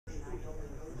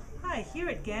Hi, here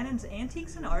at Gannon's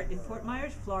Antiques and Art in Fort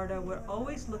Myers, Florida, we're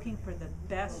always looking for the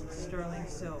best sterling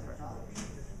silver.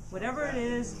 Whatever it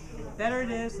is, the better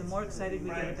it is, the more excited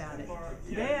we get about it.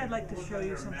 Today I'd like to show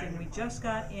you something we just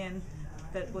got in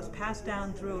that was passed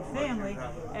down through a family,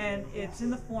 and it's in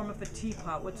the form of a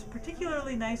teapot. What's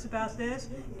particularly nice about this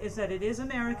is that it is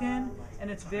American and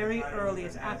it's very early.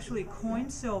 It's actually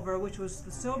coined silver, which was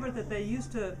the silver that they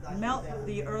used to melt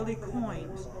the early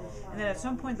coins. And then at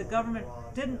some point the government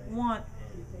didn't want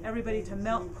everybody to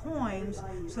melt coins,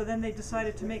 so then they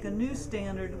decided to make a new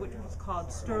standard which was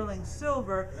called sterling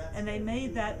silver, and they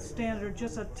made that standard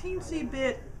just a teensy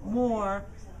bit more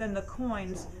than the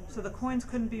coins, so the coins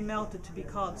couldn't be melted to be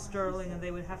called sterling, and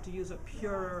they would have to use a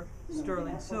purer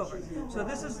sterling silver. So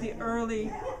this is the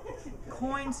early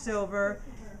coin silver,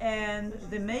 and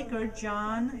the maker,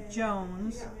 John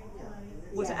Jones,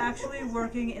 was actually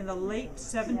working in the late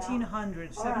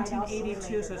 1700s,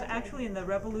 1782, so it's actually in the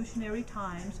revolutionary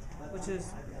times, which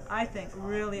is, I think,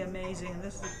 really amazing. And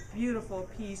this is a beautiful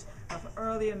piece of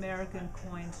early American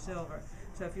coin silver.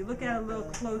 So if you look at it a little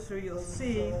closer, you'll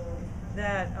see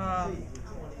that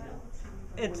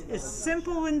it's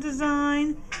simple in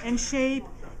design and shape,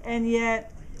 and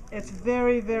yet it's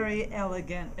very, very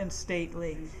elegant and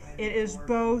stately. It's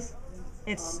both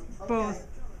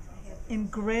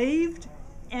engraved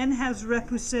and has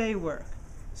repoussé work.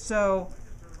 So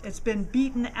it's been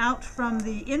beaten out from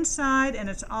the inside, and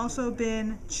it's also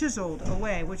been chiseled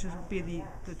away, which would be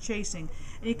the chasing.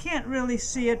 And you can't really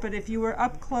see it, but if you were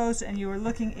up close and you were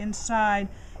looking inside,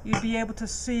 you'd be able to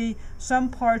see some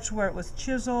parts where it was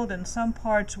chiseled and some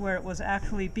parts where it was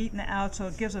actually beaten out, so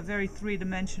it gives a very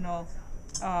three-dimensional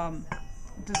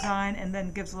design, and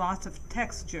then gives lots of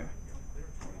texture.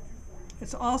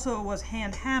 It also was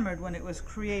hand-hammered when it was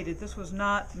created. This was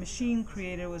not machine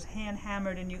created, it was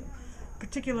hand-hammered, and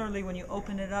particularly when you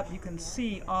open it up, you can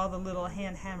see all the little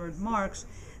hand-hammered marks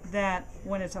that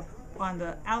when it's on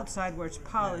the outside where it's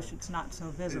polished, it's not so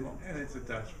visible. And it's a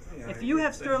Dutch. If you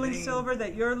have sterling silver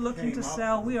that you're looking to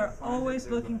sell, we are always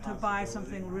looking to buy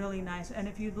something really nice. And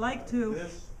if you'd like to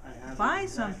buy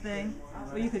something,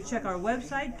 well, you could check our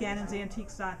website,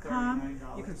 gannonsantiques.com.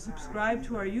 You can subscribe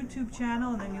to our YouTube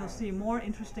channel, and then you'll see more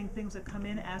interesting things that come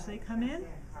in as they come in.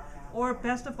 Or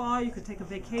best of all, you could take a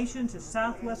vacation to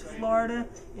Southwest Florida,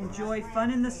 enjoy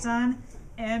fun in the sun,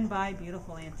 and buy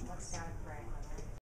beautiful antiques.